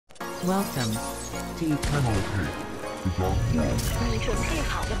Welcome to Puto.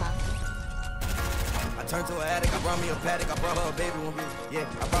 I turned to an addict, I brought me a paddock, I brought her a baby one. Yeah,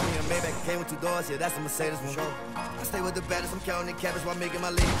 I brought me a Maybach, came with 2 doors, yeah, that's a Mercedes one. I stay with the baddest, I'm counting cabbage while making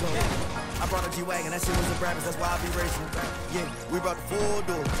my lady come. I brought a G-Wagon, that shit was a Brabus, that's why I be racing. Yeah, we brought the 4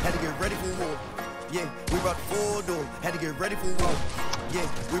 door, had to get ready for war. Yeah, we brought the 4 door, had to get ready for war. Yeah,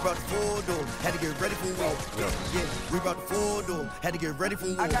 we brought the 4 door, had to get ready for war. Yeah, we brought the 4 door, had to get ready for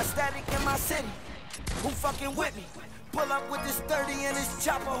war. I got static in my city, who fucking with me? Pull up with this 30 and this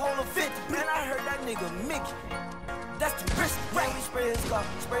chopper hold a 50. Man, I heard that nigga Mickey. That's the risk. Right, we spray his car,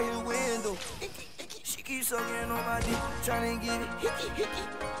 spray his window. She keeps sucking on my dick, trying to get it. Hickey.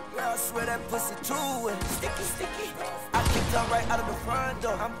 Girl, I swear that pussy too wet. Sticky. I kicked her right out of the front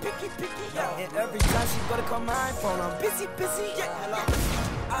door. I'm picky. Yeah. And every time she go to call my phone, I'm busy. Yeah.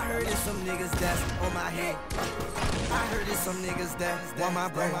 I heard it's some niggas that's on my head. I heard it's some niggas that want my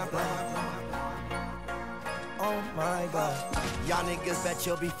brain. Oh my God, y'all niggas bet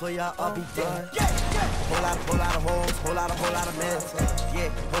you'll be for y'all, I'll be dead. Whole lot of hoes, whole lot of men. Yeah,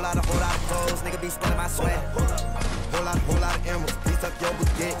 whole lot of clothes, nigga be stealing my sweat. Whole lot of emeralds, please up your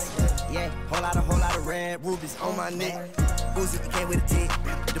baguettes. Yeah, whole lot of red rubies on my neck. Uzi, it came with a tick.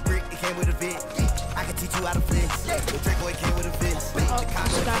 The brick, it came with a vid. I can teach you how to flex. The Draco, it came with a fist. The Congo, it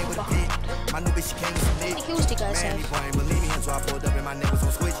came with a pit. My new bitch, she came with some niggas. Man, these boy ain't believe me until I pulled up and my niggas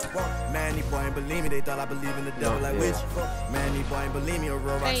on switch. Man, these boy ain't believe me, they thought I believe in the devil like witch. Man, these boy ain't believe me, a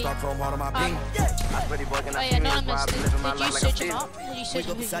real rock star chrome heart on my beam. Pretty boy, can I see me? Did you search him up? Wake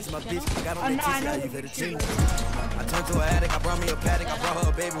up beside my bitch, got on that tissue, how you better cheat. I turned to an addict, I brought me a paddock, I brought her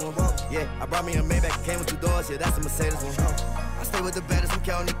a baby one. Yeah, I brought me a Maybach, came with 2 doors, yeah, that's a Mercedes one. I stay with the baddest, I'm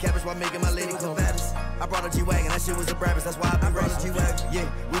counting cabbage while making my lady come baddest. I brought a G-Wagon, that shit was a Brabus, that's why I be racing G-Wagon. Yeah,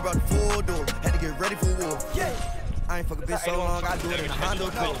 we brought the 4 door, had to get ready for war. Yeah, I ain't fuck a bitch so long, I do it in a Honda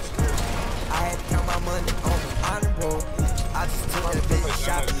Accord. I had to count my money on the honor board. I just took that bitch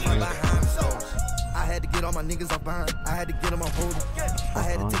shopping behind the stores. I had to get all my niggas off behind, I had to get them on hold. I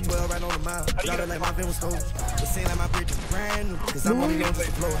had to take 12 right on the mile, drop it like my van was stolen. But seem like my bitch is brand new, cause I'm only on just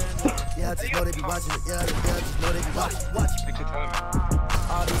the floor. Yeah, I just know they be watching it, yeah, I just know they be watching.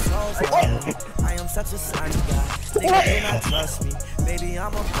 All these songs, I am such a slimy guy. Nigga, do not trust me, baby,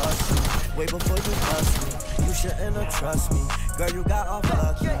 I'ma bust you. Way before you bust me, you shouldn't have trust me. Girl, you got off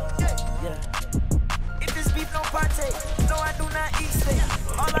lucky, yeah. If this beef don't partake, no, I do not eat steak.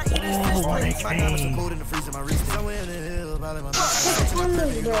 All I eat is fish plates. My diamonds are cold in the freezer, my wrist somewhere in the hills, probably my I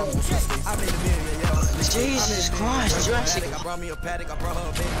made a million, yeah. Jesus Christ, Jurassic. I brought me a paddock, I brought her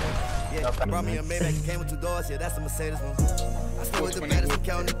a baby. Yeah, I brought me a Maybach, came with 2 doors, yeah, that's a Mercedes one. I stay with the baddest, I'm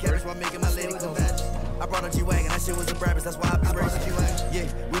counting cabbage while making my lady come baddest. I brought a G-Wagon, that shit was a Brabus, that's why I be racing G-Wagon. Yeah,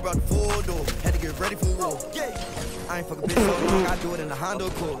 we brought the 4 door, had to get ready for war. Yeah, I ain't fuck a bitch so long, I do it in a Honda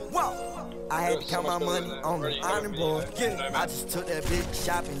Accord. Wow. I had to count my money on the iron board. Yeah, I just took that bitch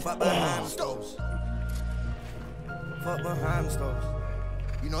shopping, fuck behind the stores. Fuck behind the stores.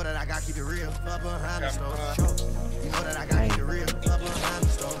 You know that I gotta keep it real, fuck behind the stores. You know that I gotta keep it real, fuck behind the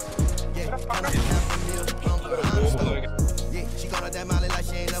stores. Yeah, and I'm half a meal, fuck behind the stores. Yeah, she gonna that molly like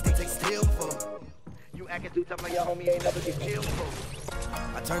she ain't never take steal before. You acting too tough like your homie ain't never get killed before.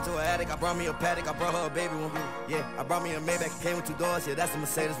 I turned to an addict, I brought me a paddock, I brought her a baby one. Yeah, I brought me a Maybach, came with 2 doors, yeah, that's a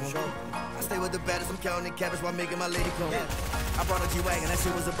Mercedes one. I stay with the baddest, I'm counting cabbage while making my lady come. I brought a G-Wagon, that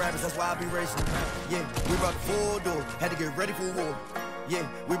shit was a Brabus, that's why I be racing. Yeah, we brought the 4 door, had to get ready for war. Yeah,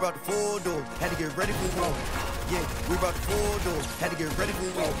 we brought the 4 door, had to get ready for war. Yeah, we brought the 4 door, had to get ready for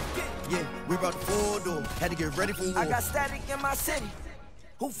war. Yeah, we brought the 4 door, had to get ready for war. I got static in my city,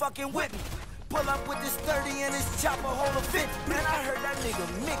 who fucking with me? Pull up with this 30 and this chopper hold a 50. Man, I heard that nigga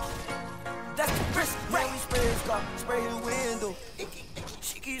Mickey. That's the risk. Right, we spray his car, spray his window.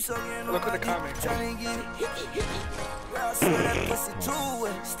 She keeps sucking on my dick, trying to get it. Hickey. Girl, I swear that pussy too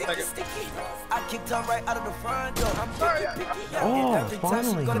wet. Sticky. I kicked her right out of the front door. I'm picky. Yeah, every time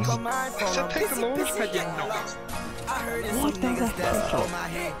she gonna call my phone, I'm busy. Yeah. I heard it's some niggas that's on my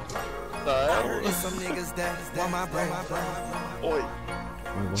head. I heard it's some niggas that want my brain. Oi.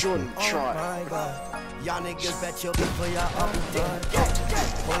 Jordan, try. Oh my God. Y'all niggas bet you'll be for y'all up and dead.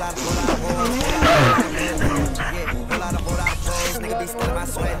 Whole lot of hoes, whole lot of clothes, nigga be stealing my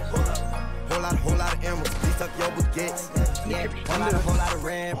sweat. Whole lot of emeralds, please tuck your baguettes. Yeah, whole lot of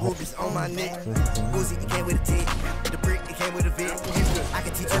red rubies on my neck. Uzi, it came with a tick. The brick, it came with a vid. I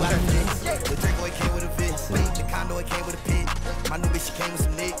can teach you how to flex. The Draco, it came with a vid. The condo, it came with a pit. My new bitch, she came with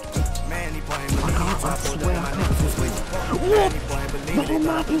some nick. Man, he boy ain't believe me. So I pulled up and my niggas was with you. Man, he boy ain't believe me. believe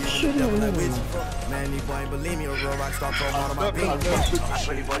me. Man, these boy ain't believe me. A real rock star from all of my beat.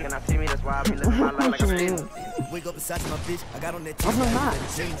 Pretty boy cannot see me, that's why I be living my life like I'm in. Wake up beside my bitch, I got on that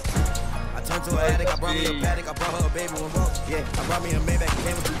jeans. I turned to an addict, I brought me a paddock, I brought her a baby one. Yeah, I brought me a Maybach,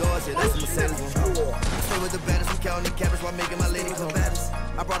 came with 2 doors, yeah, that's a Mercedes one. I stay with the baddest, I'm counting the cabbage while making my ladies the baddest.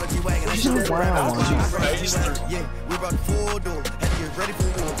 I brought a G-Wagon, I shit was a rabbit. Yeah, we brought the full door, had to get ready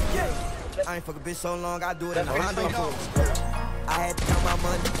for war. Yeah, I ain't fuck a bitch so long, I do it in the Honda Accord. I had to count my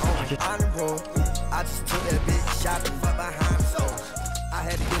money on the road. I just took that bitch shopping, but behind the stores. I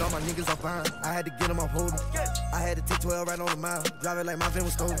had to get all my niggas off fine. I had to get them off holding. I had to take 12 right on the mile. Drive it like my van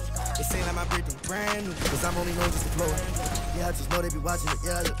was stolen. It seemed like my birthday brand new, cause I'm only known just to flow. Yeah, I just know they be watching it.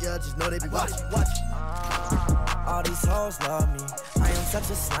 Yeah, I just know they be watching. All these hoes love me. I am such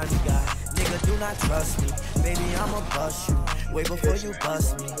a slimy guy. Nigga, do not trust me. Baby, I'ma bust you. Wait before you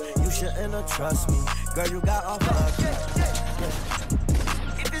bust me. You shouldn't have trust me. Girl, you got off lucky.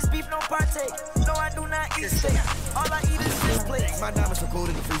 If it's beef, no partake. No, I do not eat steak. All I eat is fish plates. My diamonds so cold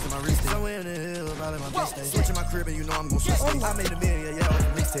in the freezer, my wrist. Somewhere in the hills, probably my bitch stay. Switching my crib and you know I'm gon' switch states. I made $1 million, yeah, with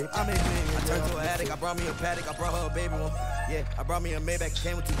a mixtape. I made $1 million. I turned to an addict, I brought me a paddock, I brought her a baby one. Yeah, I brought me a Maybach,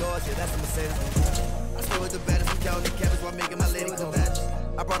 came with 2 doors, yeah, that's a Mercedes one. I stay with the baddest, I'm counting the cabbage while making my ladies the baddest.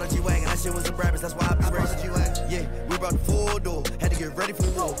 I brought a G-Wagon, that shit was a Brabus, that's why I be racing G-Wagon. Yeah, we brought the full door, had to get ready for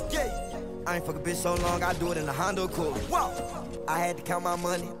war. Yeah, I ain't fuck a bitch so long, I do it in the Honda Accord. Wow. I had to count my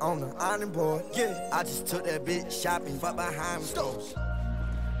money on the ironing board. Yeah, I just took that bitch shopping, fuck behind the stores.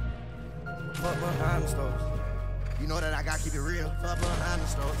 Fuck behind the stores. You know that I gotta keep it real. Fuck behind the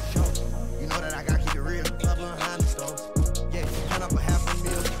stores. You know that